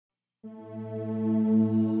Welcome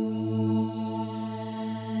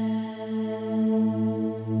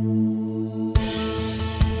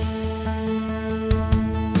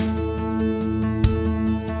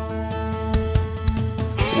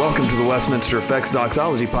to the Westminster Effects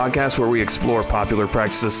Doxology Podcast, where we explore popular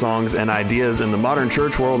practices, songs, and ideas in the modern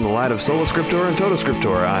church world in the light of Sola Scriptura and Toto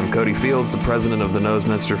Scriptura. I'm Cody Fields, the president of the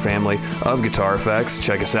Westminster family of guitar effects.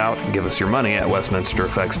 Check us out and give us your money at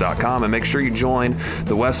westminstereffects.com, and make sure you join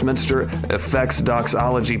the Westminster Effects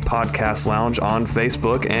Doxology Podcast Lounge on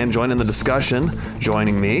Facebook and join in the discussion.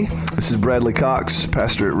 Joining me, this is Bradley Cox,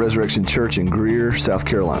 pastor at Resurrection Church in Greer, South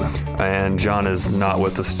Carolina. And John is not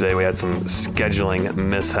with us today. We had some scheduling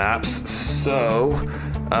mishaps. So,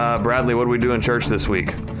 Bradley, what do we do in church this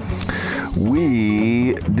week?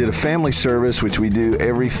 We did a family service, which we do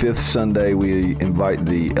every fifth Sunday. We invite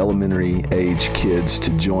the elementary age kids to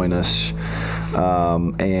join us.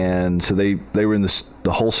 And so they were in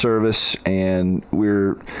the whole service, and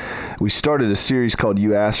we started a series called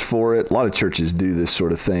You Asked For It. A lot of churches do this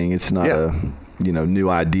sort of thing. It's not a new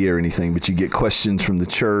idea or anything, but you get questions from the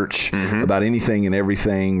church about anything and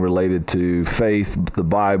everything related to faith, the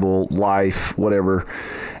Bible, life, whatever.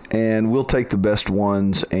 And we'll take the best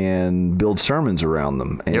ones and build sermons around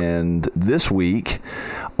them. Yep. And this week,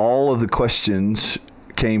 all of the questions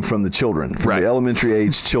came from the children, from the elementary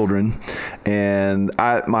age children. And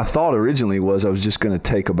my thought originally was I was just going to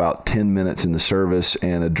take about 10 minutes in the service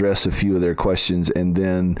and address a few of their questions and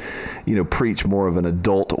then, preach more of an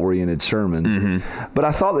adult-oriented sermon. But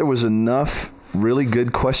I thought there was enough really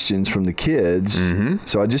good questions from the kids.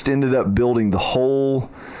 So I just ended up building the whole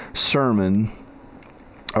sermon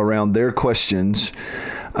around their questions.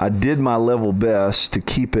 I did my level best to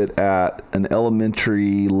keep it at an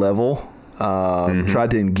elementary level.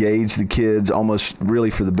 Tried to engage the kids almost really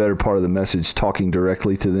for the better part of the message, talking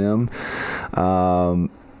directly to them.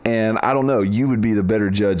 And I don't know, you would be the better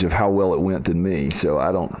judge of how well it went than me. So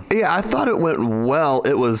I don't. Yeah, I thought it went well.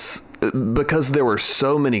 It was because there were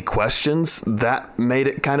so many questions that made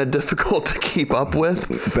it kind of difficult to keep up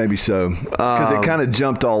with. Maybe so, because it kind of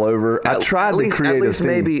jumped all over. I tried to create a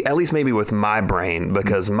thing. At least maybe with my brain,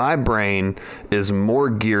 because my brain is more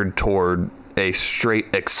geared toward a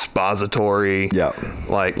straight expository,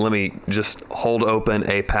 like let me just hold open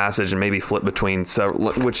a passage and maybe flip between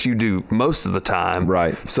several, which you do most of the time.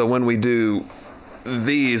 Right. So when we do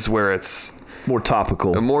these where it's more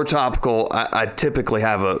topical, I typically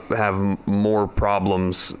have more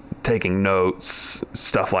problems taking notes,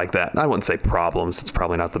 stuff like that. I wouldn't say problems. It's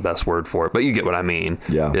probably not the best word for it, but you get what I mean.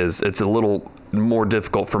 Yeah. It's a little more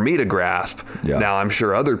difficult for me to grasp. Yeah. Now, I'm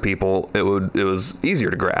sure other people, it was easier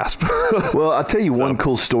to grasp. Well, I'll tell you one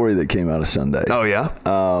cool story that came out of Sunday. Oh, yeah?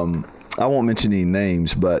 I won't mention any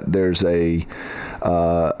names, but there's a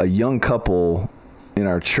young couple in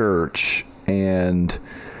our church, and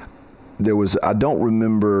there was, I don't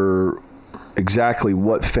remember exactly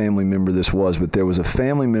what family member this was, but there was a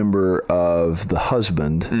family member of the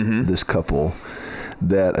husband, this couple,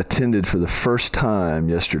 that attended for the first time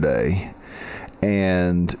yesterday.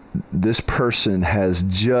 And this person has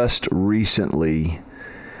just recently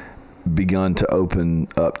begun to open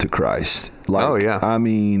up to Christ. Like, oh, yeah. I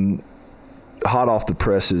mean, hot off the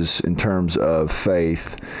presses in terms of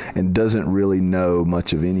faith, and doesn't really know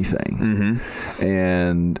much of anything.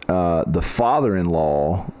 And the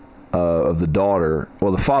father-in-law of the daughter,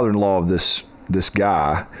 well, the father-in-law of this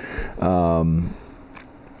guy,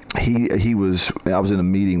 I was in a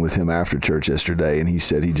meeting with him after church yesterday, and he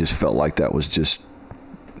said he just felt like that was just,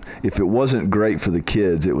 if it wasn't great for the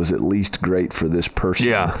kids, it was at least great for this person.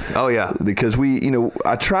 Yeah. Oh, yeah. Because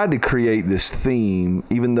I tried to create this theme,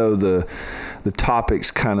 even though the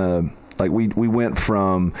topics kind of, like we went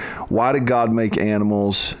from why did God make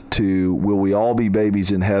animals to will we all be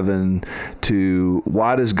babies in heaven to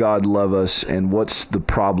why does God love us and what's the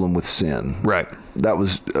problem with sin? Right. That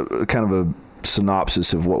was kind of a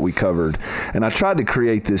synopsis of what we covered. And I tried to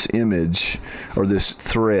create this image, or this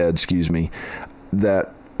thread,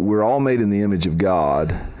 that we're all made in the image of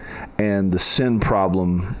God, and the sin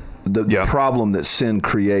problem, the problem that sin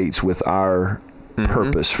creates with our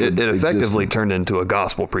purpose for it effectively turned into a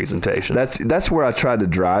gospel presentation. That's where I tried to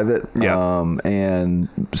drive it. And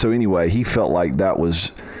so anyway, he felt like that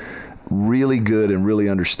was really good and really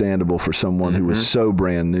understandable for someone who was so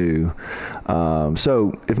brand new.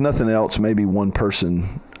 So if nothing else, maybe one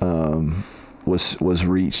person was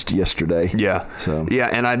reached yesterday. Yeah. So yeah,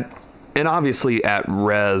 and obviously at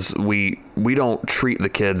Res we don't treat the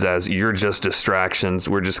kids as you're just distractions.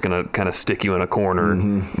 We're just gonna kind of stick you in a corner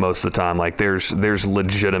most of the time. Like there's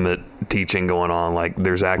legitimate teaching going on. Like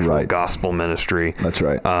there's actual gospel ministry. That's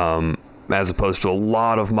right. as opposed to a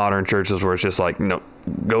lot of modern churches where it's just like, no,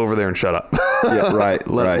 go over there and shut up. Yeah, right.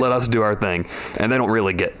 Let us do our thing. And they don't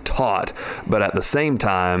really get taught. But at the same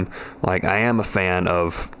time, like, I am a fan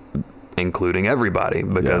of including everybody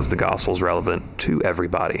because the gospel is relevant to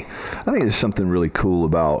everybody. I think there's something really cool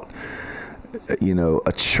about,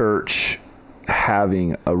 a church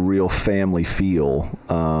having a real family feel.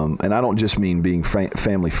 And I don't just mean being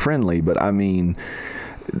family friendly, but I mean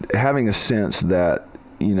having a sense that,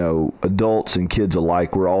 adults and kids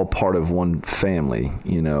alike, we're all part of one family,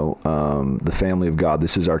 the family of God.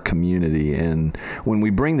 This is our community. And when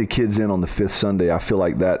we bring the kids in on the fifth Sunday, I feel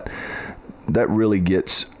like that really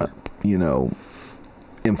gets,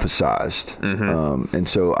 emphasized. Mm-hmm. And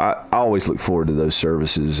so I always look forward to those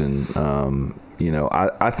services. And,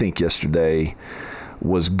 I think yesterday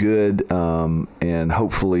was good. And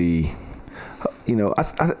hopefully,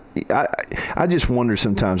 I just wonder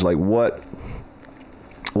sometimes, like, what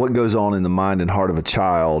goes on in the mind and heart of a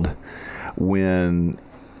child when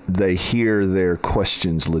they hear their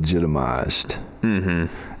questions legitimized. Mm-hmm.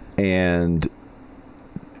 And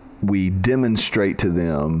we demonstrate to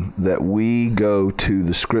them that we go to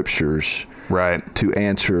the scriptures right to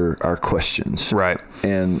answer our questions. Right.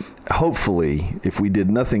 And hopefully, if we did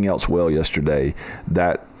nothing else well yesterday,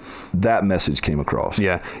 that message came across.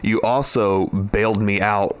 Yeah. You also bailed me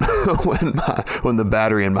out when the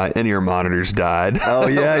battery in my in-ear monitors died. Oh,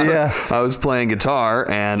 yeah. I was playing guitar,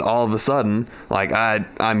 and all of a sudden, like,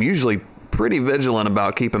 I'm usually pretty vigilant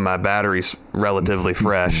about keeping my batteries relatively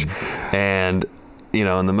fresh. And in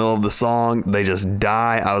the middle of the song, they just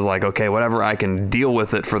die. I was like, okay, whatever, I can deal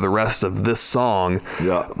with it for the rest of this song.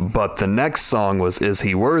 Yeah. But the next song was Is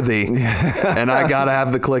He Worthy? And I got to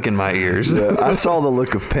have the click in my ears. Yeah, I saw the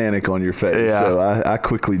look of panic on your face, so I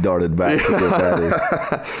quickly darted back to get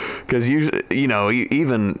battery. Because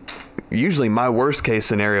usually my worst case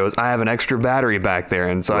scenario is I have an extra battery back there,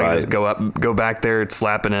 and so I can just go back there,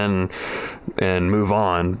 slap it in, and move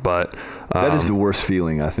on. But that is the worst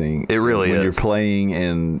feeling, I think. It really is. When you're playing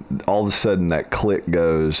and all of a sudden that click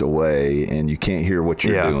goes away and you can't hear what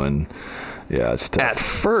you're doing. Yeah, it's tough. At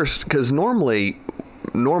first, because normally,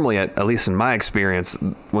 at least in my experience,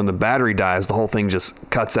 when the battery dies, the whole thing just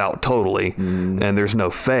cuts out totally, and there's no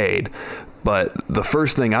fade. But the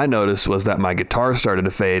first thing I noticed was that my guitar started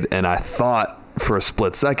to fade, and I thought for a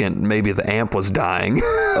split second maybe the amp was dying.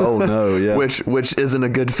 Oh no, yeah. which isn't a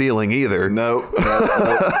good feeling either. No.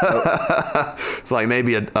 It's like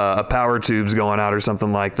maybe a power tube's going out or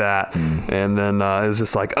something like that. And then it's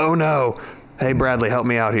just like, oh no. Hey Bradley, help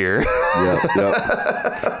me out here. Yep.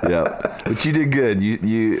 But you did good.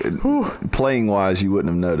 You playing wise, you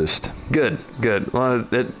wouldn't have noticed. Good. Well,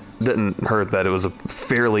 it didn't hurt that it was a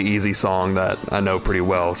fairly easy song that I know pretty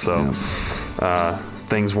well, so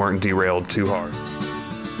things weren't derailed too hard.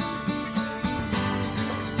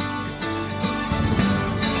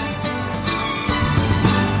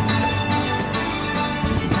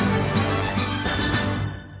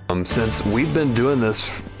 Since we've been doing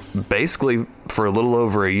this basically for a little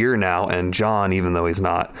over a year now, and John, even though he's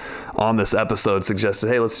not on this episode, suggested,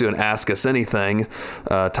 hey, let's do an Ask Us Anything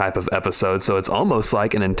type of episode. So it's almost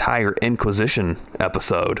like an entire Inquisition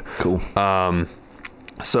episode. Cool.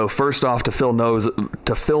 So first off, to Phil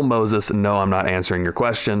Moses, no, I'm not answering your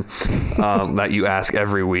question that you ask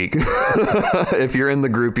every week. If you're in the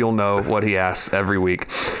group, you'll know what he asks every week.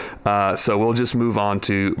 So we'll just move on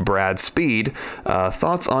to Brad Speed.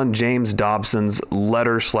 Thoughts on James Dobson's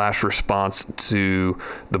letter/response to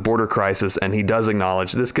the border crisis, and he does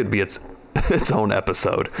acknowledge this could be its own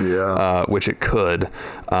episode, which it could.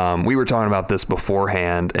 We were talking about this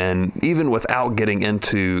beforehand, and even without getting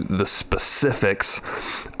into the specifics,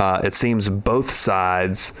 it seems both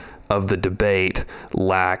sides of the debate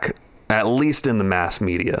lack, at least in the mass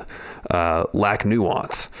media, lack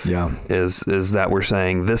nuance. Is that we're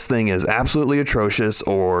saying this thing is absolutely atrocious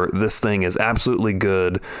or this thing is absolutely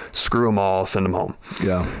good, screw them all, send them home.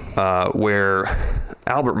 Where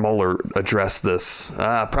Albert Mohler addressed this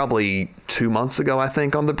probably 2 months ago, I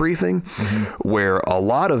think, on the briefing, where a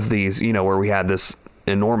lot of these, where we had this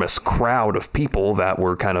enormous crowd of people that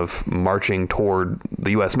were kind of marching toward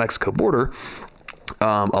the U.S.-Mexico border,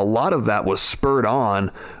 a lot of that was spurred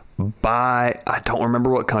on by, I don't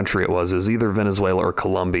remember what country it was either Venezuela or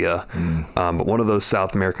Colombia, but one of those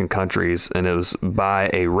South American countries, and it was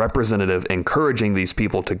by a representative encouraging these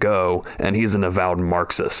people to go, and he's an avowed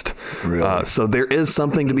Marxist. Really? So there is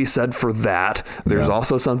something to be said for that. There's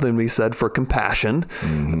also something to be said for compassion.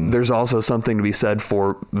 There's also something to be said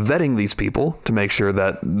for vetting these people to make sure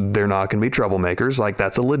that they're not going to be troublemakers. Like,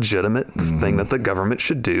 that's a legitimate thing that the government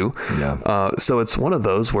should do. So it's one of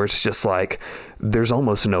those where it's just like, there's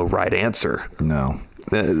almost no right answer. No.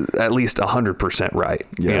 At least 100% right.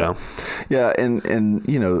 Yeah. You know? Yeah. And,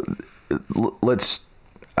 you know,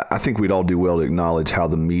 I think we'd all do well to acknowledge how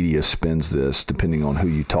the media spins this, depending on who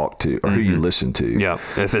you talk to or who you listen to. Yeah.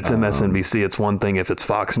 If it's MSNBC, it's one thing. If it's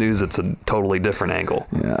Fox News, it's a totally different angle.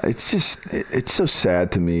 Yeah. It's so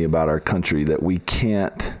sad to me about our country that we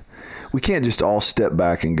can't just all step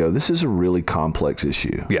back and go, this is a really complex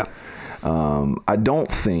issue. Yeah. I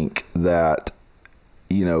don't think that,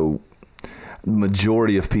 you know,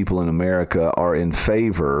 majority of people in America are in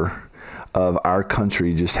favor of our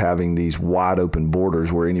country just having these wide open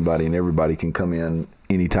borders where anybody and everybody can come in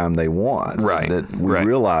anytime they want. Right. That we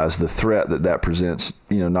realize the threat that presents,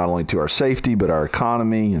 you know, not only to our safety, but our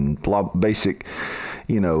economy and basic,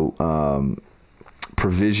 you know,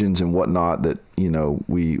 provisions and whatnot that, you know,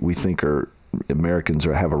 we think Americans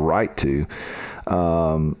have a right to,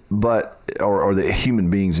 but that human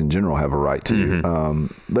beings in general have a right to.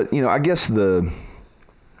 But, you know, I guess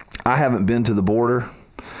I haven't been to the border.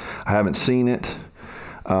 I haven't seen it.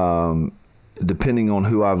 Depending on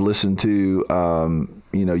who I've listened to,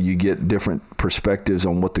 you know, you get different perspectives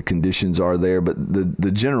on what the conditions are there. But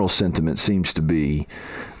the general sentiment seems to be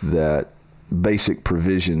that basic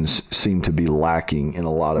provisions seem to be lacking in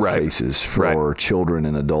a lot of cases for children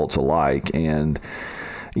and adults alike. And,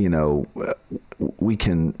 you know, we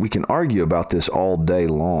can argue about this all day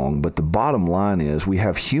long, but the bottom line is we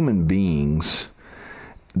have human beings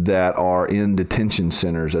that are in detention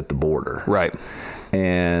centers at the border. Right.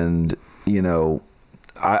 And, you know,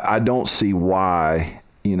 I don't see why,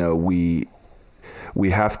 you know, we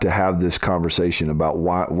have to have this conversation about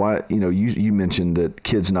why, you know, you mentioned that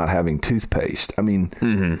kids not having toothpaste. I mean,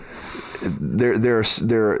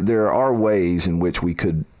 there are ways in which we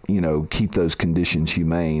could, you know, keep those conditions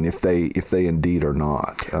humane if they indeed are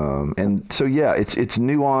not. And so, yeah, it's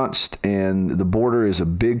nuanced, and the border is a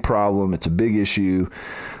big problem. It's a big issue.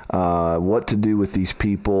 What to do with these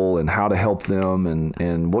people and how to help them,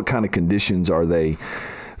 and what kind of conditions are they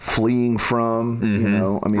fleeing from? You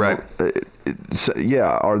know, I mean,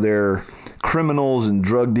 are there criminals and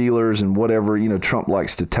drug dealers and whatever? You know, Trump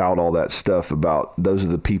likes to tout all that stuff about those are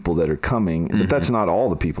the people that are coming, but that's not all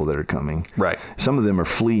the people that are coming. Right. Some of them are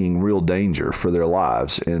fleeing real danger for their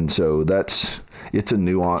lives, and so it's a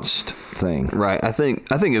nuanced thing. Right. I think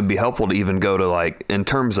it would be helpful to even go to, like, in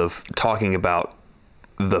terms of talking about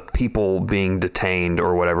the people being detained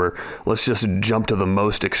or whatever, let's just jump to the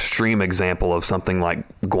most extreme example of something like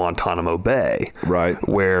Guantanamo Bay. Right.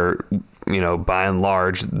 Where, you know, by and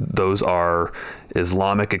large, those are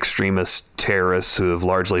Islamic extremist terrorists who have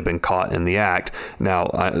largely been caught in the act.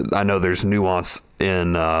 Now, I know there's nuance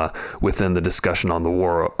in within the discussion on the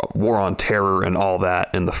war on terror and all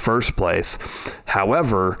that in the first place.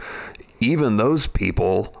 However, even those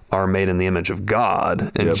people are made in the image of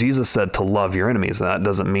God. And Jesus said to love your enemies. That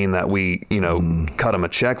doesn't mean that we, you know, cut them a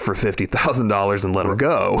check for $50,000 and let them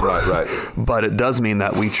go. Right. But it does mean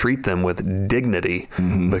that we treat them with dignity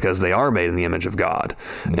because they are made in the image of God.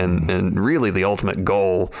 And really the ultimate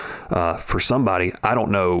goal for somebody, I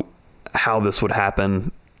don't know how this would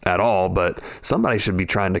happen at all, but somebody should be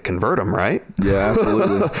trying to convert them, right? Yeah,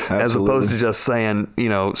 absolutely. As opposed to just saying, you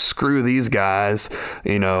know, screw these guys,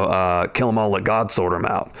 you know, kill them all, let God sort them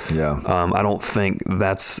out. Yeah. I don't think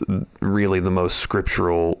that's really the most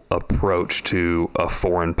scriptural approach to a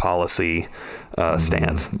foreign policy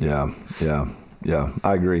stance. Yeah,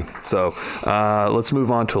 I agree. So let's move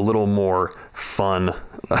on to a little more fun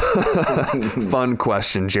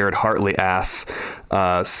question. Jared Hartley asks,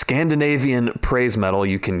 Scandinavian praise metal,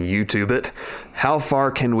 you can YouTube it. How far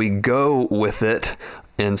can we go with it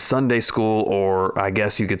in Sunday school, or I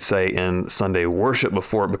guess you could say in Sunday worship,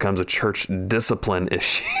 before it becomes a church discipline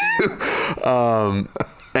issue?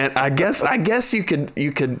 And I guess you could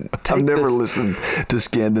take I've never listened to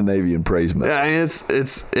Scandinavian praise metal. I mean,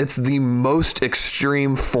 it's the most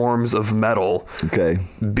extreme forms of metal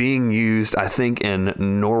being used, I think, in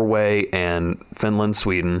Norway and Finland,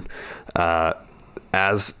 Sweden,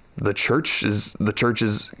 as the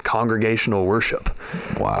church's congregational worship.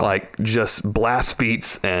 Wow. Like just blast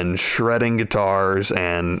beats and shredding guitars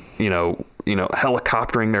and, you know,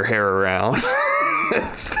 helicoptering their hair around.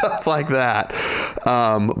 Stuff like that,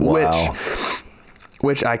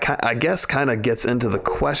 which I guess kind of gets into the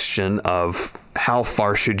question of how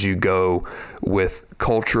far should you go with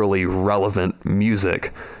culturally relevant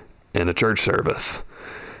music in a church service.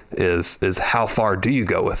 Is how far do you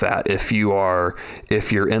go with that? If you're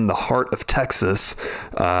in the heart of Texas,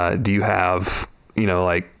 do you have, you know,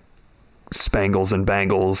 like Spangles and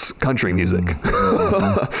Bangles country music?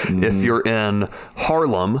 If you're in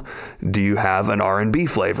Harlem, do you have an R&B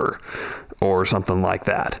flavor? or something like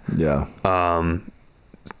that. Yeah.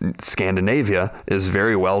 Scandinavia is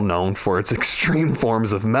very well known for its extreme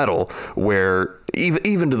forms of metal, where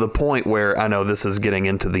even to the point where, I know this is getting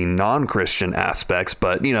into the non-Christian aspects,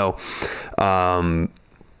 but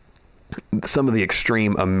some of the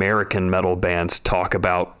extreme American metal bands talk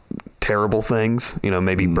about terrible things,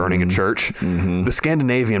 maybe burning a church. Mm-hmm. The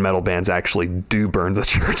Scandinavian metal bands actually do burn the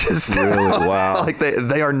churches down. Really? Wow. Like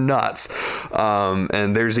they are nuts.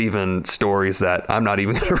 And there's even stories that I'm not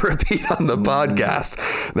even going to repeat on the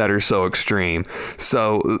podcast that are so extreme.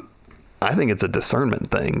 So I think it's a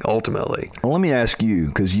discernment thing ultimately. Well, let me ask you,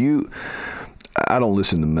 because I don't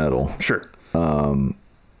listen to metal. Sure.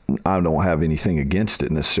 I don't have anything against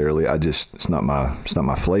it necessarily. It's not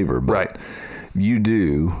my flavor, but right. You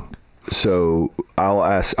do. So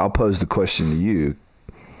I'll pose the question to you.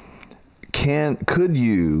 Could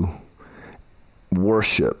you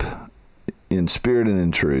worship in spirit and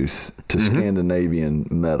in truth to Scandinavian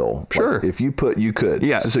metal? Sure. Like you could.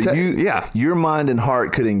 Yeah. So your mind and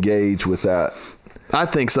heart could engage with that. I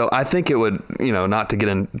think so. I think it would, not to get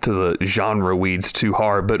into the genre weeds too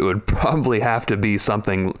hard, but it would probably have to be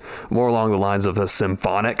something more along the lines of a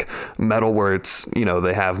symphonic metal where it's,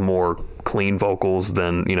 they have more clean vocals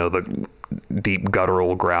than, the deep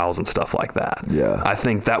guttural growls and stuff like that. Yeah. I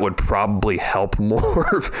think that would probably help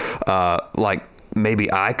more. Like maybe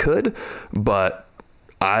I could, but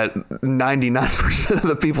 99% of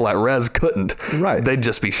the people at Res couldn't. Right. They'd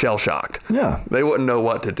just be shell shocked. Yeah. They wouldn't know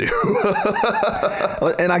what to do.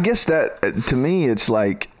 And I guess that to me, it's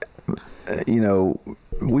like,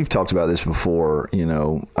 we've talked about this before.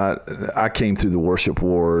 I came through the worship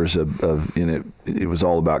wars it was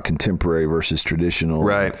all about contemporary versus traditional.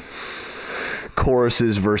 Right.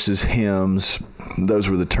 Choruses versus hymns. Those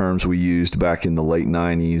were the terms we used back in the late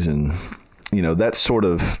 90s. And, that's sort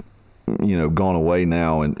of, gone away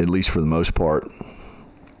now, and at least for the most part.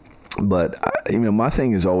 But my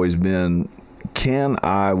thing has always been, can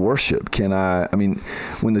I worship?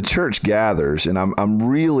 When the church gathers, and I'm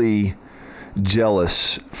really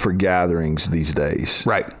jealous for gatherings these days.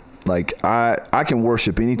 Right. Like I can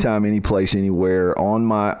worship anytime, any place, anywhere on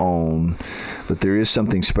my own, but there is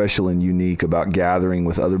something special and unique about gathering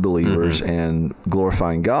with other believers and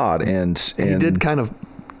glorifying God. And he did kind of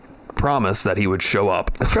promise that he would show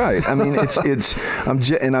up. That's right.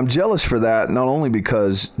 I'm jealous for that, not only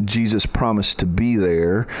because Jesus promised to be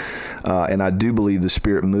there, and I do believe the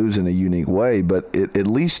Spirit moves in a unique way, but at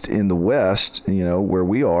least in the West, where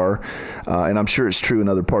we are, and I'm sure it's true in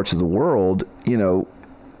other parts of the world,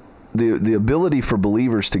 the ability for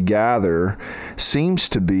believers to gather seems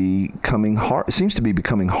to be becoming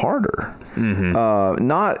harder. Mm-hmm.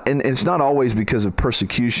 And it's not always because of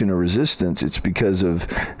persecution or resistance. It's because of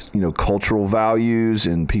cultural values,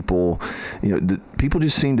 and people people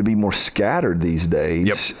just seem to be more scattered these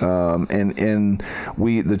days. Yep. And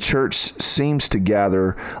the church seems to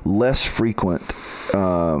gather less frequent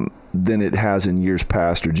than it has in years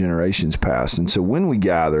past or generations past. And so when we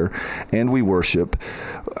gather and we worship,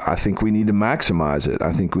 I think we need to maximize it.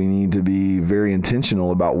 I think we need to be very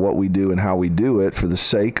intentional about what we do and how we do it for the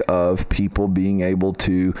sake of people being able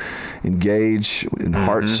to engage in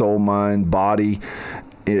heart, soul, mind, body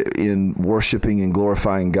in worshiping and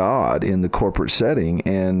glorifying God in the corporate setting.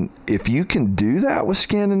 And if you can do that with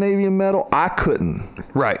Scandinavian metal, I couldn't.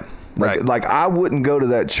 Right. Like I wouldn't go to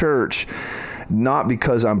that church, not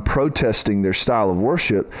because I'm protesting their style of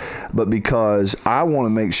worship, but because I want to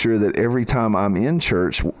make sure that every time I'm in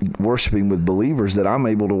church worshiping with believers that I'm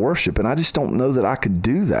able to worship. And I just don't know that I could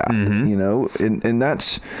do that, and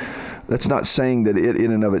that's not saying that it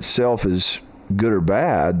in and of itself is good or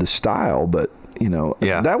bad, the style, but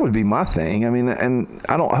that would be my thing. And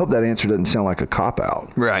I hope that answer doesn't sound like a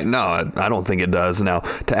cop-out. Right. No, I don't think it does. Now,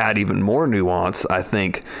 to add even more nuance, I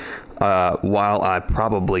think while I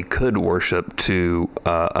probably could worship to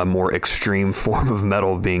a more extreme form of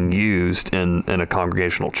metal being used in a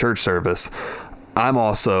congregational church service, I'm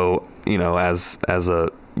also, as a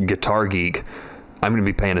guitar geek, I'm going to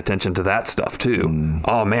be paying attention to that stuff too.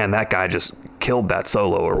 Oh man, that guy just killed that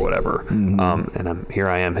solo or whatever. And here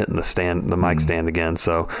I am hitting the mic stand again.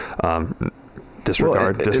 So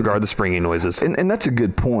disregard the springing noises. And that's a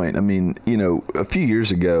good point. A few years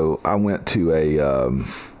ago, I went to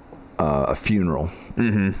a funeral.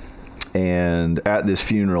 And at this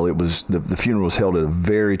funeral, it was the funeral was held at a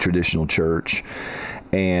very traditional church,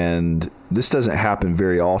 and this doesn't happen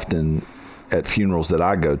very often at funerals that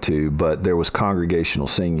I go to, but there was congregational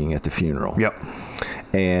singing at the funeral. Yep.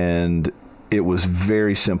 And it was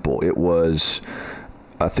very simple. It was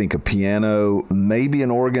I think a piano, maybe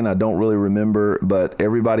an organ. I don't really remember, but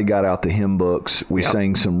everybody got out the hymn books. We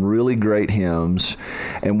sang some really great hymns,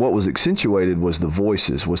 and what was accentuated was the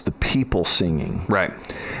voices, was the people singing. Right.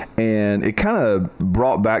 And it kind of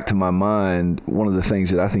brought back to my mind one of the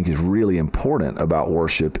things that I think is really important about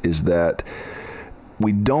worship is that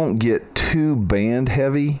we don't get too band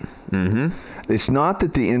heavy. Mm-hmm. It's not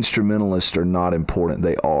that the instrumentalists are not important.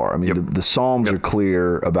 They are. I mean, the Psalms are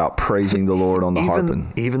clear about praising the Lord on the harp.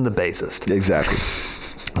 Even the bassist. Exactly.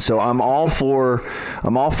 So I'm all for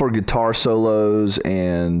guitar solos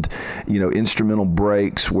and, instrumental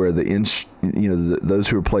breaks where those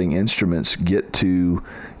who are playing instruments get to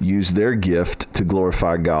use their gift to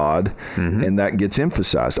glorify God, and that gets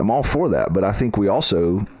emphasized. I'm all for that, but I think we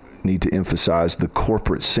also need to emphasize the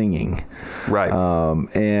corporate singing. Right.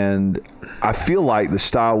 And I feel like the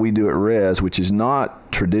style we do at Res, which is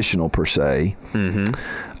not traditional per se,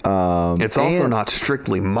 it's also not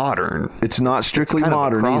strictly modern. It's not strictly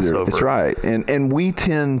modern either. That's right. And we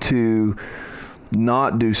tend to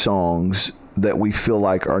not do songs that we feel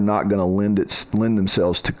like are not going to lend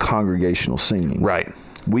themselves to congregational singing. Right.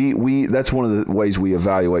 We that's one of the ways we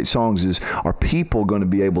evaluate songs is, are people going to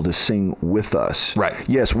be able to sing with us? Right.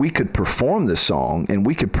 Yes, we could perform this song and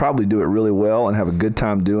we could probably do it really well and have a good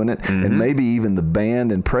time doing it. And maybe even the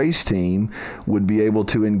band and praise team would be able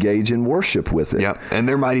to engage in worship with it. Yeah. And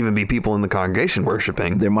there might even be people in the congregation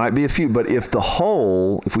worshiping. There might be a few, but if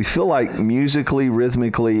we feel like musically,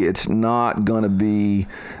 rhythmically, it's not going to be,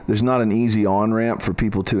 there's not an easy on-ramp for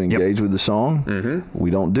people to engage with the song,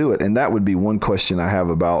 we don't do it. And that would be one question I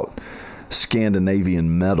have about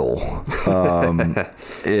Scandinavian metal,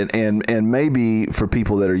 and maybe for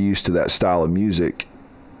people that are used to that style of music,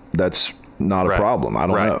 that's not a problem. I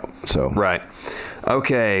don't know. So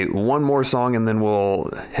Okay, one more song and then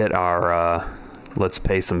we'll hit our let's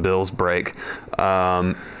pay some bills break.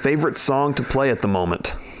 Favorite song to play at the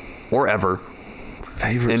moment, or ever?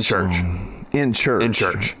 Favorite in song. church. In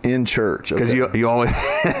church. Because you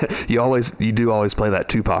always you do always play that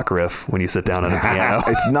Tupac riff when you sit down at a piano.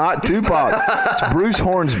 It's not Tupac. It's Bruce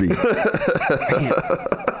Hornsby.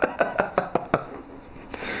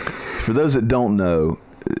 For those that don't know,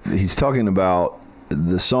 he's talking about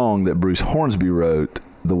the song that Bruce Hornsby wrote,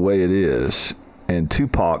 The Way It Is, and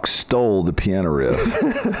Tupac stole the piano riff.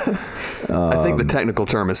 I think the technical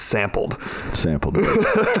term is sampled.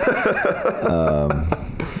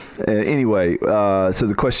 Anyway, so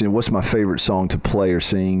the question, what's my favorite song to play or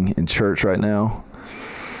sing in church right now?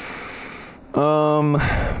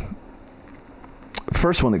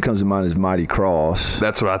 First one that comes to mind is Mighty Cross.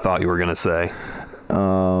 That's what I thought you were going to say.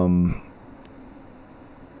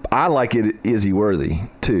 I like it, Is He Worthy,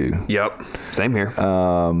 too. Yep, same here.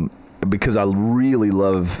 Because I really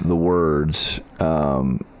love the words,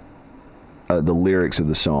 the lyrics of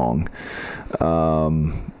the song.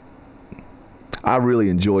 I really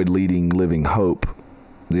enjoyed leading Living Hope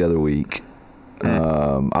the other week.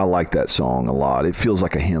 I like that song a lot. It feels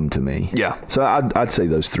like a hymn to me. Yeah. So I'd say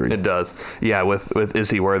those three. It does. Yeah. With Is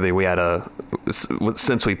He Worthy, we had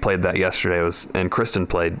since we played that yesterday, and Kristen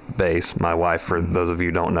played bass, my wife, for those of you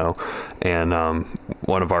who don't know. And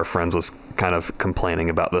one of our friends was kind of complaining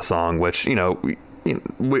about the song, which,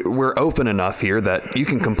 we're open enough here that you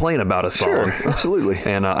can complain about a song. Sure, absolutely.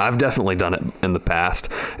 And I've definitely done it in the past.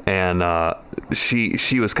 And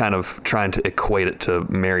she was kind of trying to equate it to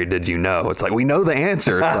Mary Did You Know? It's like, we know the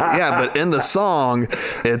answer. It's like, yeah, but in the song,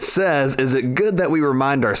 it says, is it good that we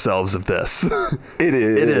remind ourselves of this? It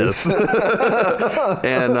is. It is.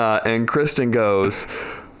 And Kristen goes,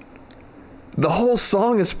 the whole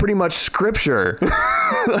song is pretty much scripture.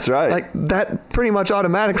 That's right. Like, that pretty much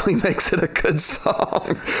automatically makes it a good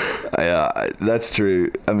song. Yeah, that's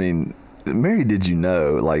true. I mean, Mary Did You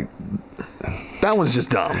Know? Like, that one's just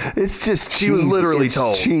dumb. It's just cheesy. She was literally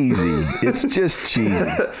told. It's cheesy. It's just cheesy.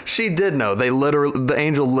 She did know. The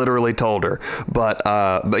angel literally told her. But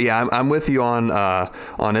yeah, I'm with you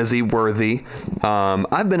on Is He Worthy.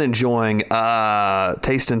 I've been enjoying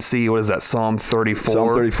Taste and See. What is that? Psalm 34.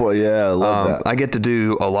 Psalm 34. Yeah, I love that. I get to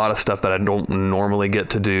do a lot of stuff that I don't normally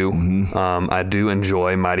get to do. Mm-hmm. I do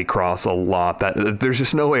enjoy Mighty Cross a lot. There's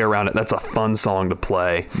just no way around it. That's a fun song to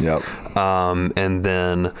play. Yep. And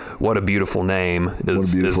then What a Beautiful Name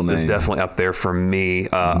is definitely up there for me.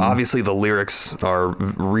 Obviously the lyrics are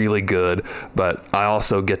really good, but I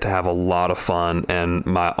also get to have a lot of fun, and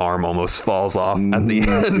my arm almost falls off at the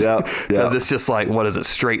end because it's just like, what is it,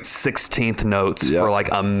 straight 16th notes for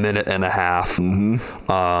like a minute and a half. And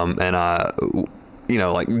I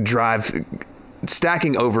like drive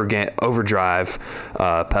stacking overdrive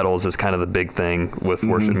pedals is kind of the big thing with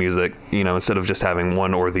worship music. You know, instead of just having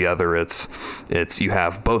one or the other, it's you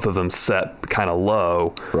have both of them set kind of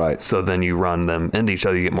low. Right. So then you run them into each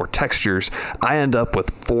other, you get more textures. I end up with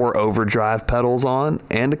 4 overdrive pedals on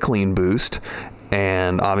and a clean boost.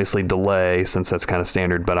 And obviously delay, since that's kind of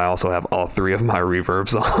standard, but I also have all 3 of my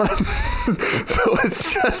reverbs on. So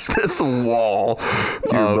it's just this wall.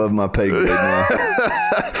 You're above my pay grade now.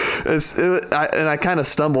 And I kind of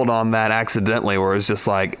stumbled on that accidentally, where it's just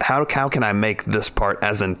like, how can I make this part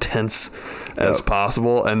as intense as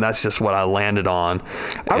possible? And that's just what I landed on.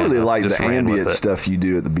 I really like the ambient stuff you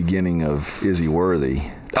do at the beginning of Is He Worthy?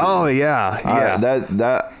 Oh, yeah. I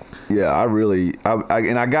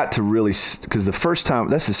got to really, because the first time,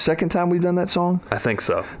 that's the second time we've done that song? I think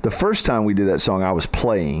so. The first time we did that song, I was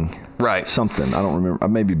playing something. I don't remember.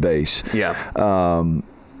 Maybe bass. Yeah.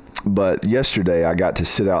 But yesterday I got to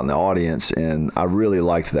sit out in the audience, and I really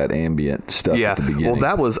liked that ambient stuff at the beginning. Well,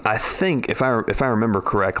 that was, I think, if I remember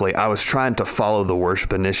correctly, I was trying to follow the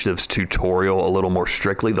Worship Initiative's tutorial a little more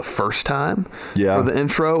strictly the first time for the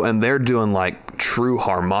intro, and they're doing like true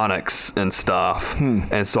harmonics and stuff.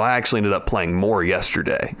 And so I actually ended up playing more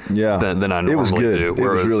yesterday than I normally do. It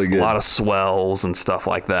was really good. A lot of swells and stuff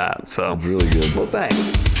like that. So it was really good. Well,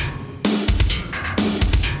 thanks.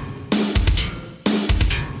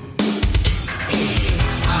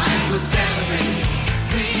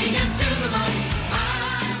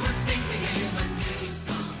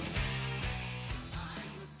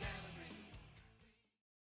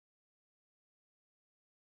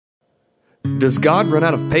 Does God run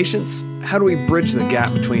out of patience? How do we bridge the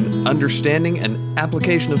gap between understanding and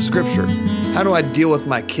application of Scripture? How do I deal with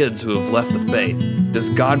my kids who have left the faith? Does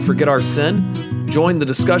God forget our sin? Join the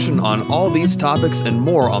discussion on all these topics and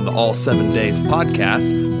more on the All 7 Days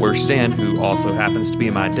podcast, where Stan, who also happens to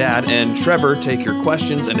be my dad, and Trevor take your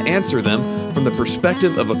questions and answer them from the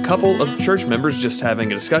perspective of a couple of church members just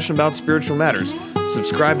having a discussion about spiritual matters.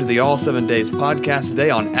 Subscribe to the All 7 Days podcast today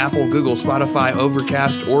on Apple, Google, Spotify,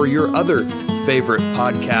 Overcast, or your other favorite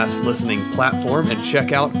podcast listening platform, and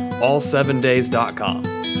check out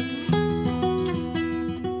all7days.com.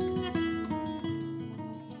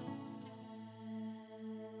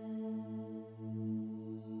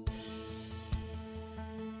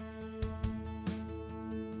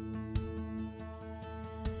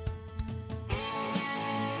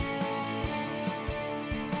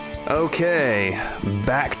 Okay,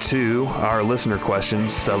 back to our listener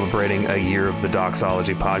questions celebrating a year of the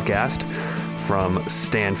Doxology podcast from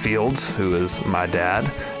Stan Fields, who is my dad,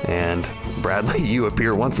 and Bradley, you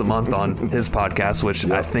appear once a month on his podcast, which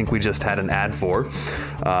I think we just had an ad for.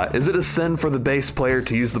 Is it a sin for the bass player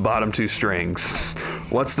to use the bottom 2 strings?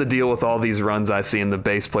 What's the deal with all these runs I see in the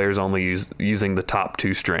bass players only using the top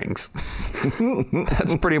 2 strings?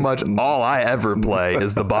 That's pretty much all I ever play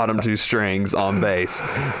is the bottom 2 strings on bass.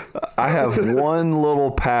 I have one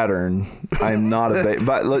little pattern. I'm not a bass.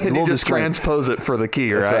 But and you just transpose it for the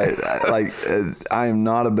key, right? Like I am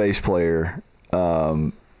not a bass player.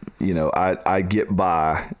 You know, I get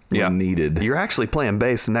by when needed. You're actually playing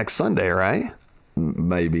bass next Sunday, right?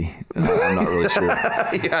 Maybe. I'm not really sure.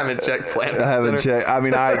 You haven't checked Planet I haven't Center. checked. I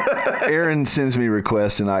mean, Aaron sends me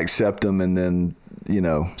requests and I accept them, and then, you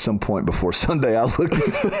know, some point before Sunday I look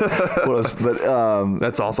at what else. But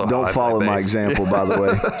that's also don't follow my example, by the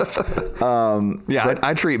way.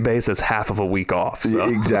 I treat bass as half of a week off. So.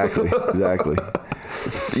 Exactly.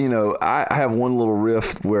 You know, I have one little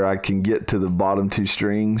riff where I can get to the bottom 2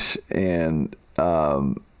 strings, and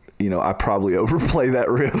you know, I probably overplay that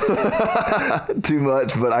riff too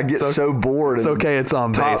much, but I get so bored. It's okay. It's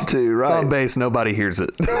on bass. Top 2, right? It's on bass. Nobody hears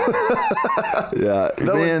it. Yeah,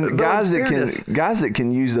 man. Guys that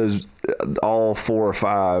can use those all 4 or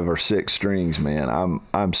 5 or 6 strings, man.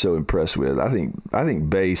 I'm so impressed with. I think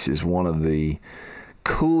bass is one of the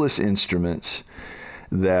coolest instruments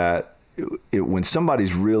that when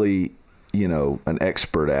somebody's really, you know, an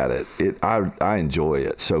expert at it, I enjoy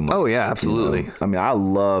it so much. Oh yeah, absolutely. You know? I mean, I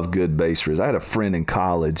love good bass riffs. I had a friend in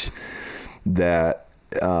college that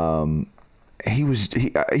he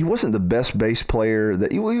wasn't the best bass player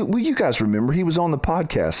that you guys remember. He was on the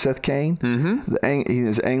podcast, Seth Kane. Mm-hmm. He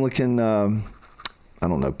was Anglican. I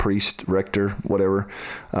don't know, priest, rector, whatever.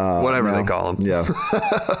 Whatever they call him. Yeah.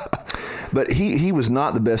 But he was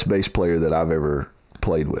not the best bass player that I've ever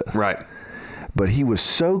played with. Right. But he was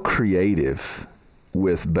so creative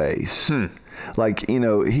with bass. Like, you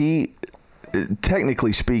know, he,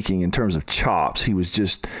 technically speaking, in terms of chops, he was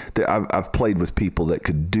just, I've played with people that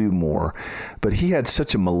could do more, but he had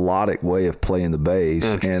such a melodic way of playing the bass.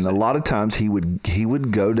 And a lot of times he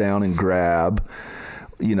would go down and grab,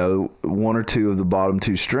 one or two of the bottom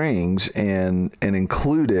two strings and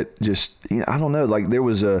include it. Just, I don't know, like there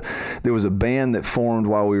was a band that formed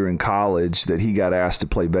while we were in college that he got asked to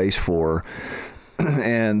play bass for.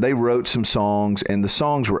 And they wrote some songs, and the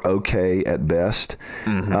songs were okay at best.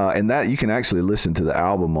 And that you can actually listen to the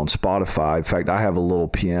album on Spotify. In fact, I have a little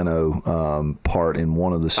piano part in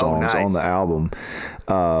one of the songs on the album.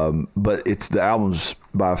 But the album's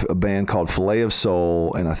by a band called Filet of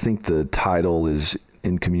Soul, and I think the title is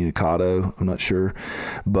Incommunicado. I'm not sure,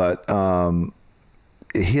 but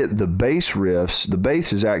it hit the bass riffs. The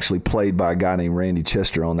bass is actually played by a guy named Randy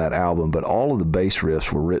Chester on that album, but all of the bass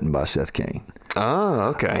riffs were written by Seth Cain. Oh,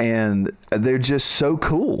 okay. And they're just so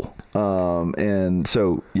cool. And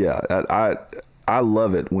so, yeah, I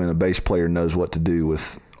love it when a bass player knows what to do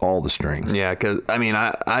with all the strings. Yeah, because, I mean,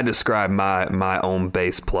 I describe my own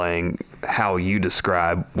bass playing how you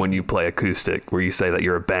describe when you play acoustic, where you say that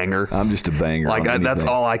you're a banger. I'm just a banger. Like, that's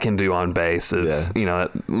all I can do on bass is,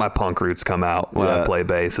 my punk roots come out when I play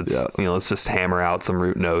bass. It's, let's just hammer out some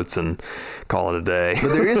root notes and call it a day.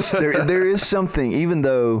 But there is something, even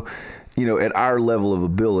though... at our level of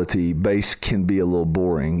ability, bass can be a little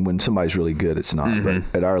boring. When somebody's really good, it's not. But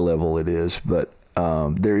at our level, it is. But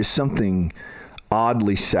there is something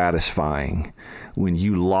oddly satisfying when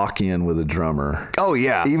you lock in with a drummer. Oh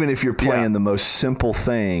yeah. Even if you're playing the most simple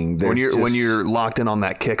thing. When you're locked in on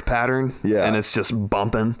that kick pattern. Yeah. And it's just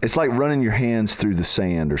bumping. It's like running your hands through the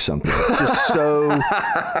sand or something. It's just so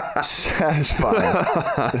satisfying.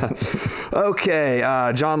 Okay.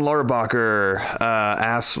 John Lorbacher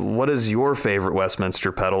asks, what is your favorite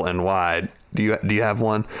Westminster pedal and why? Do you have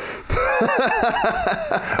one?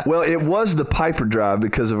 Well, it was the Piper Drive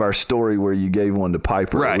because of our story where you gave one to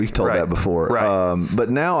Piper. Right, We've told that before. Right. But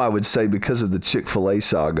now I would say because of the Chick-fil-A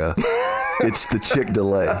saga, it's the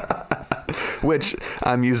Chick-delay. Which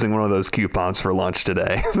I'm using one of those coupons for lunch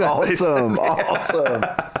today. Awesome.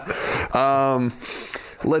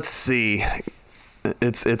 Let's see.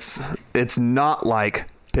 It's not like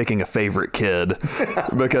picking a favorite kid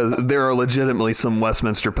because there are legitimately some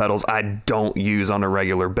Westminster pedals I don't use on a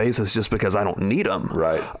regular basis just because I don't need them.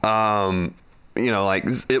 Right.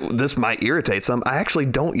 This might irritate some. I actually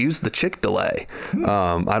don't use the Chick-delay.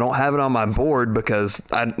 I don't have it on my board because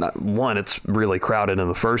one, it's really crowded in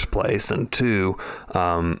the first place, and two,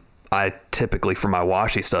 I typically for my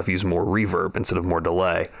washy stuff use more reverb instead of more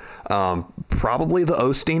delay. Probably the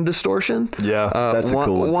Osteen Distortion. Yeah, that's a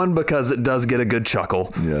cool one. One, because it does get a good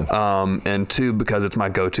chuckle. Yeah. And two, because it's my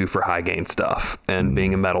go-to for high gain stuff and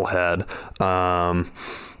being a metalhead.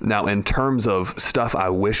 Now, in terms of stuff I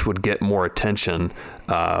wish would get more attention,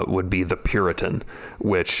 would be the Puritan,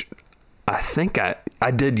 which I think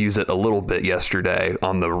I did use it a little bit yesterday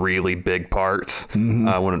on the really big parts.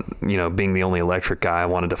 When, being the only electric guy, I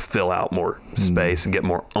wanted to fill out more space and get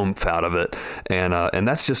more oomph out of it. And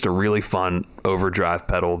that's just a really fun overdrive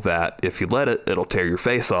pedal that if you let it, it'll tear your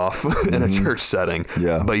face off in a church setting.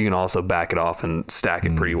 Yeah. But you can also back it off and stack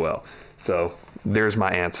it pretty well. So there's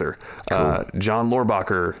my answer. Cool. John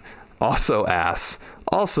Lorbacher also asks,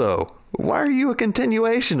 why are you a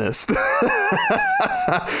continuationist?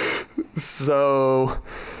 So,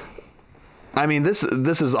 I mean, this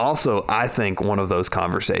is also, I think, one of those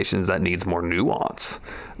conversations that needs more nuance,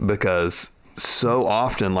 because so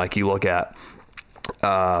often, like you look at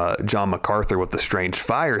John MacArthur with the Strange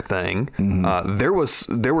Fire thing, there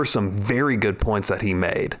were some very good points that he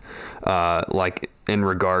made, like in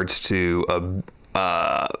regards to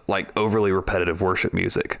like overly repetitive worship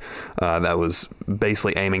music that was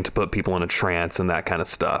basically aiming to put people in a trance and that kind of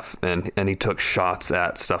stuff, and he took shots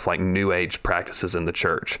at stuff like New Age practices in the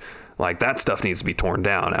church. Like, that stuff needs to be torn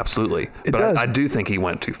down, absolutely. But I do think he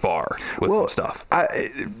went too far with some stuff.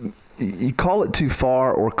 You call it too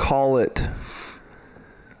far, or call it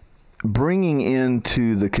bringing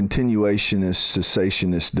into the continuationist,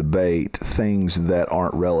 cessationist debate things that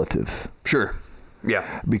aren't relative. Sure.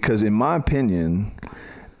 Yeah. Because in my opinion,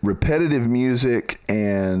 repetitive music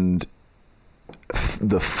and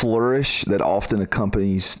the flourish that often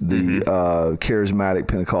accompanies the charismatic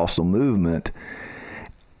Pentecostal movement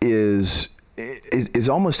is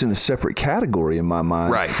almost in a separate category in my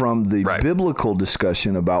mind from the biblical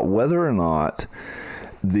discussion about whether or not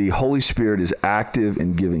the Holy Spirit is active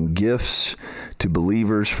in giving gifts to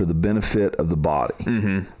believers for the benefit of the body.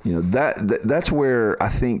 That's where I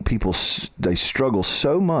think people, they struggle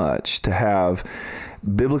so much to have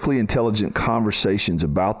biblically intelligent conversations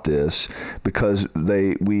about this, because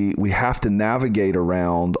we have to navigate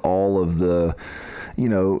around all of the,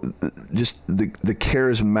 just the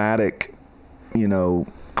charismatic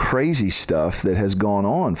crazy stuff that has gone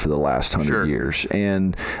on for the last 100 years,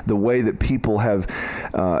 and the way that people have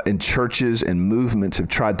in churches and movements have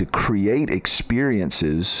tried to create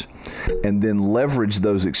experiences and then leverage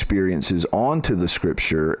those experiences onto the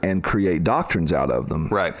scripture and create doctrines out of them.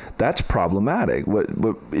 Right. That's problematic.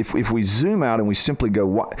 If we zoom out and we simply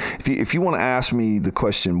go, if you want to ask me the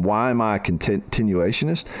question, why am I a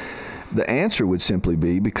continuationist? The answer would simply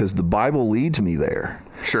be because the Bible leads me there.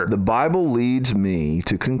 Sure. The Bible leads me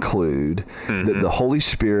to conclude that the Holy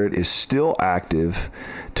Spirit is still active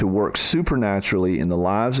to work supernaturally in the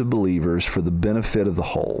lives of believers for the benefit of the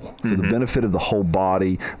whole, for the benefit of the whole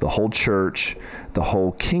body, the whole church, the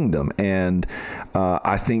whole kingdom. And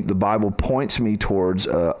I think the Bible points me towards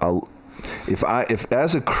if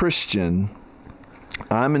as a Christian,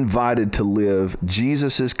 I'm invited to live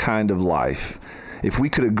Jesus's kind of life. If we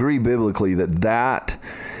could agree biblically that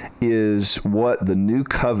is what the new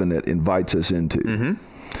covenant invites us into,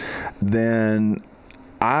 then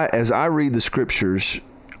as I read the scriptures,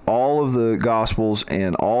 all of the gospels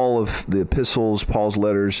and all of the epistles, Paul's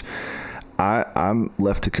letters, I'm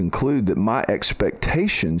left to conclude that my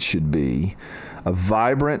expectation should be a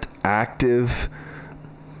vibrant, active,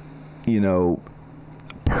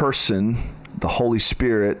 person, the Holy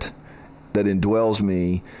Spirit that indwells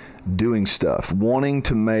me, doing stuff, wanting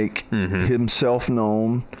to make himself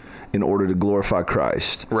known in order to glorify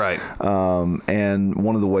Christ. Right. And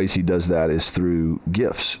one of the ways he does that is through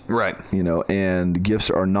gifts. Right. And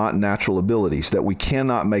gifts are not natural abilities, that we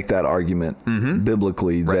cannot make that argument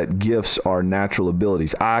biblically, that gifts are natural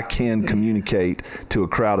abilities. I can communicate to a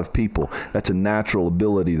crowd of people. That's a natural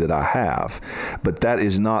ability that I have. But that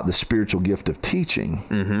is not the spiritual gift of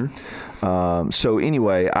teaching. So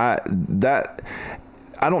anyway, I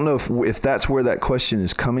don't know if that's where that question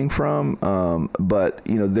is coming from, but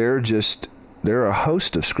there are a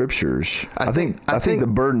host of scriptures. I think the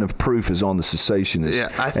burden of proof is on the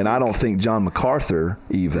cessationists, and I don't think John MacArthur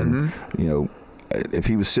even, if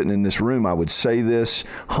he was sitting in this room, I would say this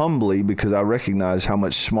humbly because I recognize how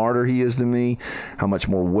much smarter he is than me, how much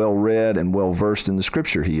more well-read and well-versed in the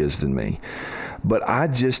scripture he is than me. But I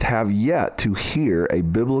just have yet to hear a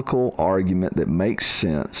biblical argument that makes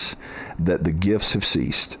sense that the gifts have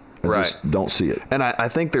ceased. I just don't see it. And I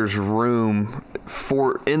think there's room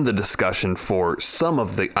in the discussion for some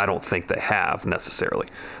of I don't think they have necessarily,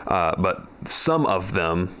 but some of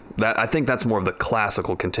them, that I think that's more of the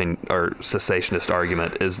classical cessationist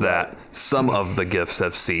argument, is that some of the gifts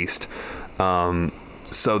have ceased.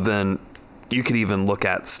 So then you could even look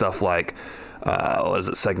at stuff like, what is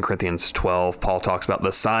it, 2 Corinthians 12, Paul talks about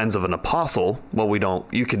the signs of an apostle. Well,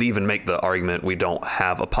 you could even make the argument we don't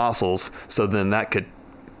have apostles, so then that could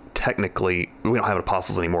technically, we don't have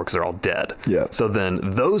apostles anymore because they're all dead. Yeah. So then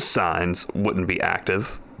those signs wouldn't be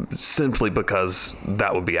active simply because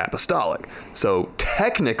that would be apostolic. So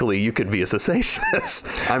technically you could be a cessationist.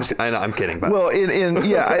 I'm kidding. But well,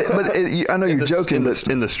 I know you're joking.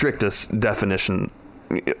 In the strictest definition,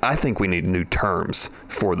 I think we need new terms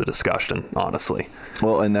for the discussion, honestly.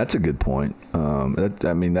 Well, and that's a good point.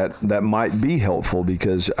 That might be helpful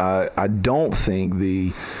because I don't think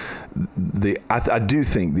I do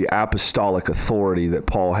think the apostolic authority that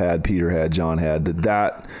Paul had, Peter had, John had,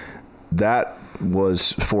 that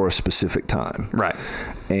was for a specific time. Right.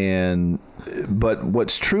 But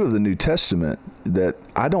what's true of the New Testament that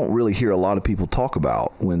I don't really hear a lot of people talk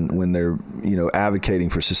about when they're, advocating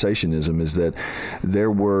for cessationism is that there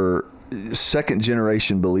were second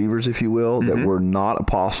generation believers, if you will, that were not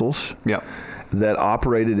apostles. Yeah. That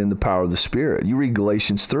operated in the power of the Spirit. You read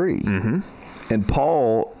Galatians 3. And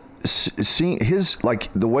Paul, seeing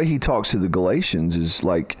the way he talks to the Galatians is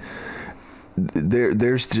like,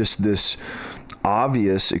 there's just this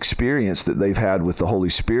obvious experience that they've had with the Holy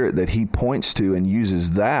Spirit that he points to and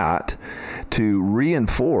uses that to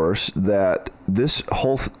reinforce that this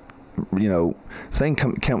whole thing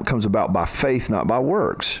comes about by faith, not by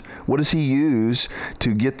works. What does he use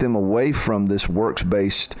to get them away from this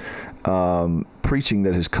works-based preaching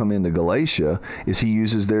that has come into Galatia? Is he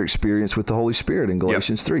uses their experience with the Holy Spirit in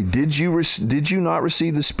Galatians 3. Did you not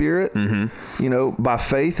receive the Spirit, by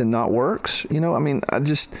faith and not works?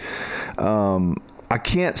 I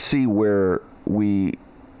can't see where we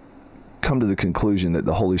come to the conclusion that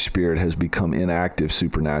the Holy Spirit has become inactive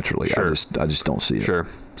supernaturally. Sure. I just don't see it. Sure.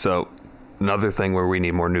 So another thing where we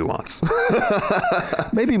need more nuance.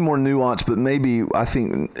 Maybe more nuance, but maybe I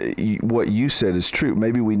think what you said is true.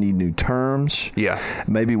 Maybe we need new terms. Yeah.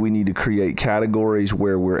 Maybe we need to create categories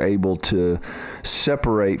where we're able to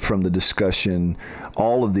separate from the discussion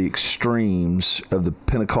all of the extremes of the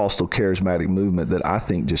Pentecostal charismatic movement that I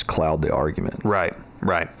think just cloud the argument. Right.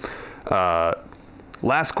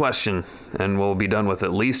 Last question, and we'll be done with it.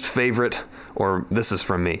 Least favorite, or this is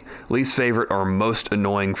from me, least favorite or most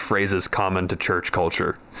annoying phrases common to church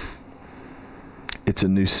culture. It's a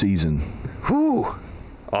new season. Whew.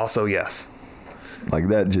 Also, yes. Like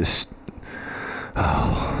that just...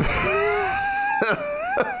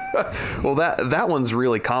 Well, that one's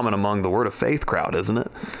really common among the Word of Faith crowd, isn't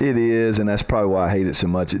it? It is, and that's probably why I hate it so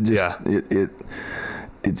much. It just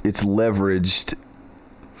it's leveraged,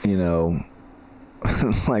 you know.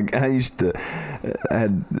 Like I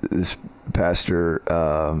had this pastor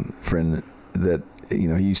friend that, you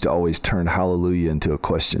know, he used to always turn hallelujah into a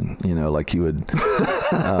question. You know, like he would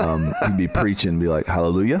he'd be preaching and be like,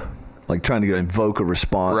 hallelujah, like trying to invoke a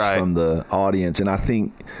response from the audience. And I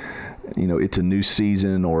think, you know, it's a new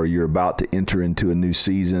season, or you're about to enter into a new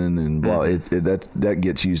season, and blah. That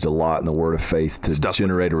gets used a lot in the Word of Faith to Stuff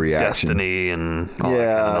generate a reaction. Destiny and all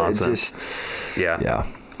that kind of nonsense. Yeah.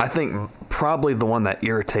 I think probably the one that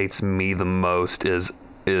irritates me the most is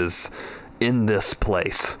in this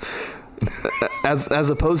place. As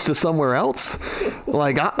opposed to somewhere else.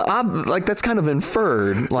 Like I like that's kind of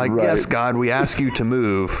inferred. Like, yes, God, we ask you to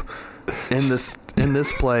move in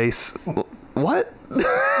this place. What?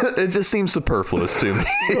 It just seems superfluous to me.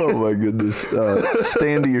 Oh my goodness.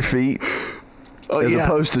 Stand to your feet. As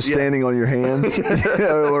opposed to standing on your hands.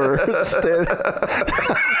 Or stand.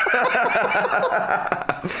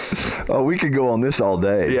 Oh, we could go on this all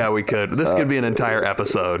day. Yeah, we could. This could be an entire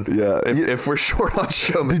episode. Yeah. If we're short on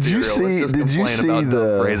show material, did you see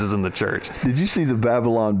the phrases in the church? Did you see the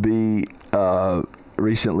Babylon Bee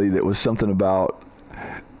recently that was something about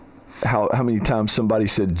how many times somebody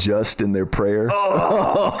said just in their prayer?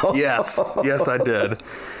 Oh, yes, I did.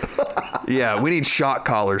 Yeah, we need shock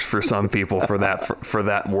collars for some people for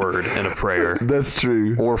that word in a prayer. That's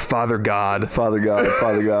true. Or Father God. Father God,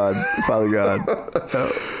 Father God, Father God.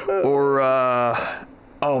 Or,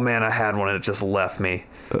 oh man, I had one and it just left me.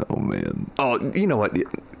 Oh man. Oh, you know what?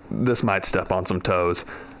 This might step on some toes.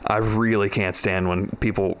 I really can't stand when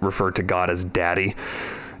people refer to God as daddy.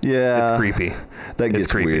 Yeah. It's creepy. That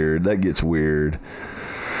gets weird. That gets weird.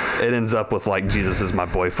 It ends up with like, Jesus is my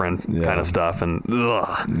boyfriend kind of stuff. And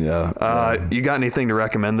ugh. Yeah. You got anything to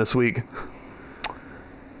recommend this week?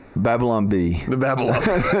 Babylon Bee. The Babylon.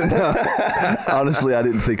 No. Honestly, I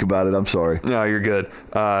didn't think about it. I'm sorry. No, you're good.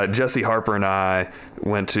 Jesse Harper and I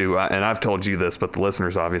went to, and I've told you this, but the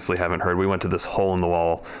listeners obviously haven't heard. We went to this hole in the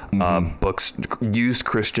wall used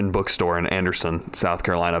Christian bookstore in Anderson, South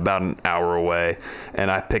Carolina, about an hour away.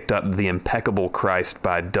 And I picked up The Impeccable Christ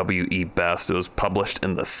by W.E. Best. It was published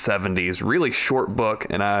in the 70s. Really short book,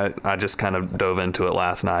 and I just kind of dove into it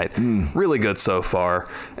last night. Really good so far.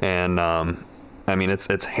 And I mean,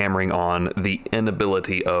 it's hammering on the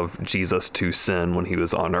inability of Jesus to sin when he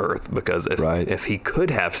was on earth, because if he could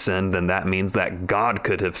have sinned, then that means that God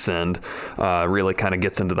could have sinned. Really kind of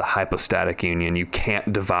gets into the hypostatic union. You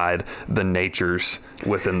can't divide the natures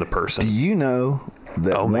within the person. Do you know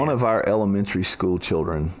that one of our elementary school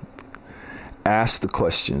children asked the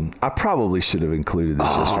question? I probably should have included this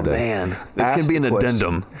yesterday. Oh man, this can be an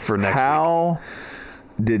addendum for next week. How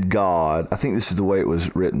did God, I think this is the way it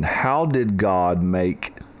was written, how did God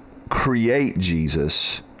create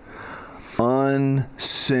Jesus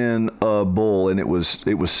unsinnable? And it was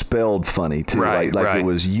spelled funny too, right? It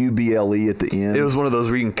was UBLE at the end. It was one of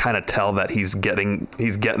those where you can kind of tell that he's getting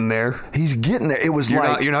there. He's getting there. It was you're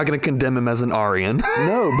not going to condemn him as an Aryan.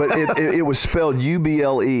 No, but it was spelled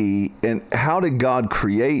UBLE. And how did God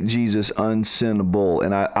create Jesus unsinnable?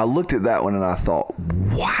 And I looked at that one and I thought,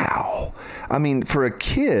 wow. I mean, for a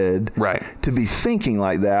kid to be thinking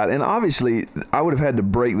like that, and obviously I would have had to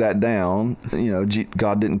break that down. You know,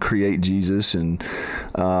 God didn't create Jesus, and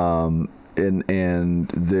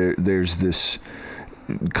there's this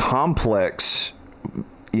complex,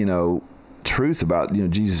 you know, truth about, you know,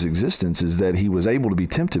 Jesus' existence is that he was able to be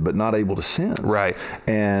tempted but not able to sin. Right.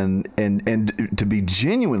 And to be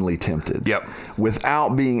genuinely tempted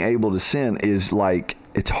without being able to sin is like,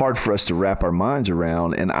 it's hard for us to wrap our minds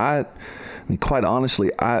around. And I mean, quite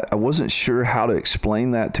honestly, I wasn't sure how to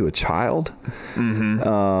explain that to a child.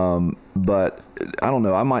 But I don't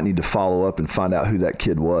know. I might need to follow up and find out who that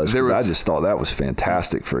kid was. I just thought that was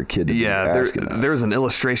fantastic for a kid to be asking that. There's an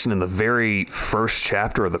illustration in the very first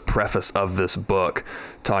chapter of the preface of this book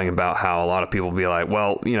talking about how a lot of people be like,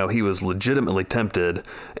 well, you know, he was legitimately tempted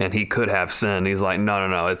and he could have sinned. He's like,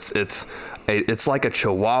 no. It's like a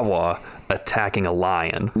chihuahua attacking a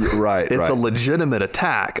lion. It's a legitimate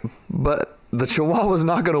attack, but the Chihuahua's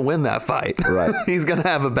not going to win that fight. He's going to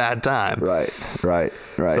have a bad time. Right.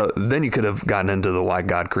 So then you could have gotten into the why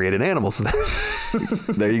God created animals.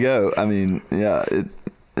 There you go. I mean, yeah,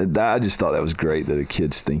 I just thought that was great that a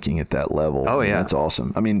kid's thinking at that level. Oh, yeah. That's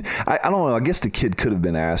awesome. I mean, I don't know. I guess the kid could have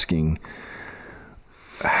been asking,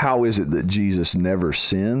 how is it that Jesus never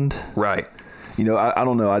sinned? Right. You know, I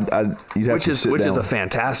don't know. You'd have to sit down. Which is a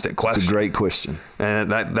fantastic question. It's a great question.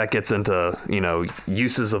 And that gets into,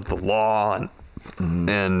 uses of the law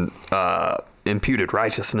and imputed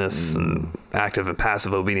righteousness and active and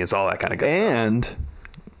passive obedience, all that kind of good stuff. And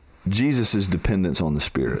Jesus' dependence on the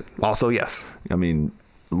Spirit. Also, yes. I mean,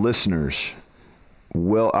 listeners,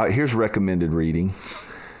 here's recommended reading.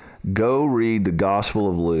 Go read the Gospel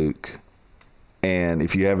of Luke. And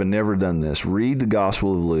if you haven't never done this, read the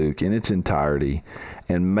Gospel of Luke in its entirety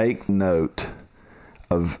and make note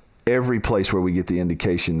of every place where we get the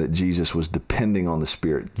indication that Jesus was depending on the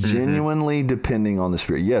Spirit, genuinely depending on the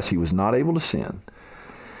Spirit. Yes, he was not able to sin,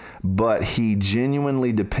 but he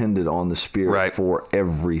genuinely depended on the Spirit for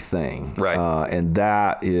everything. Right. And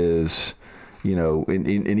that is,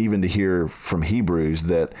 and even to hear from Hebrews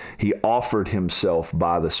that he offered himself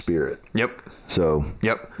by the Spirit. Yep. So,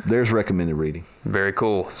 there's recommended reading. Very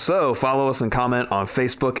cool. So follow us and comment on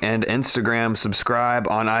Facebook and Instagram. Subscribe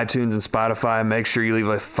on iTunes and Spotify. Make sure you leave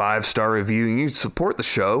a 5-star review. And you support the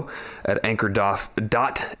show at anchor.fm,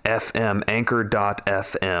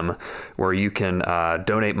 where you can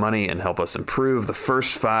donate money and help us improve. The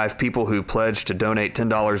first 5 people who pledge to donate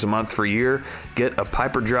 $10 a month for a year get a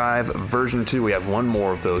Piper Drive version 2. We have 1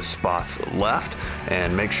 more of those spots left.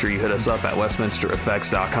 And make sure you hit us up at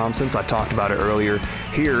westminstereffects.com. Since I talked about it earlier,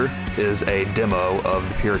 here is a demo of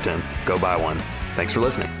the Puritan. Go buy one. Thanks for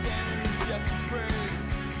listening.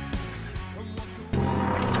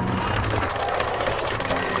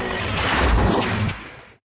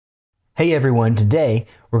 Hey everyone, today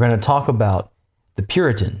we're going to talk about the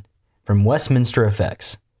Puritan from Westminster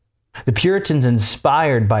Effects. The Puritan's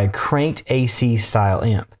inspired by a cranked AC style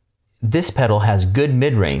amp. This pedal has good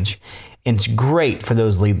mid-range and it's great for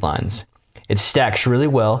those lead lines. It stacks really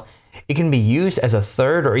well. It can be used as a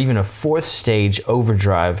 3rd or even a 4th stage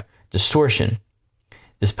overdrive distortion.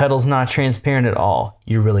 This pedal's not transparent at all.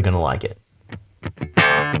 You're really going to like it.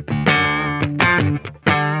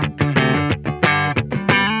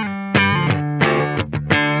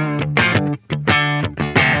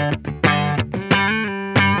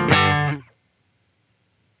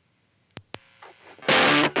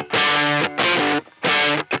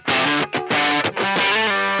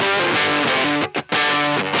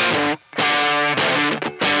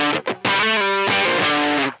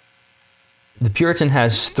 The Puritan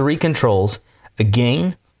has 3 controls: a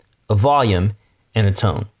gain, a volume, and a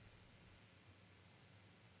tone.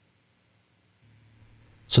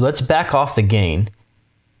 So let's back off the gain,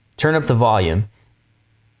 turn up the volume,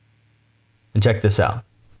 and check this out.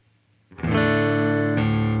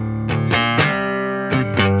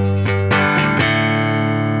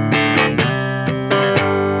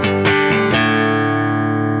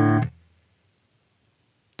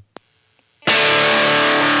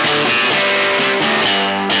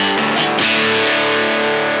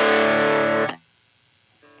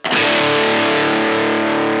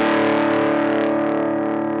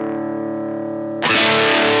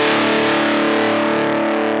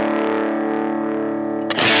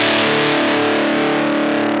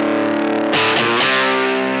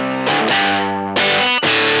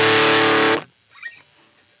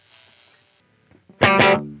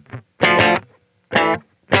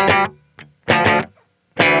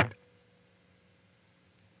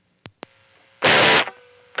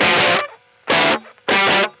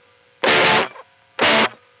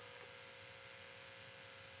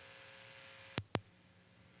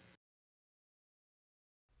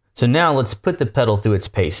 So now let's put the pedal through its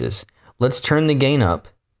paces. Let's turn the gain up,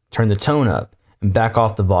 turn the tone up, and back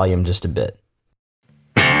off the volume just a bit.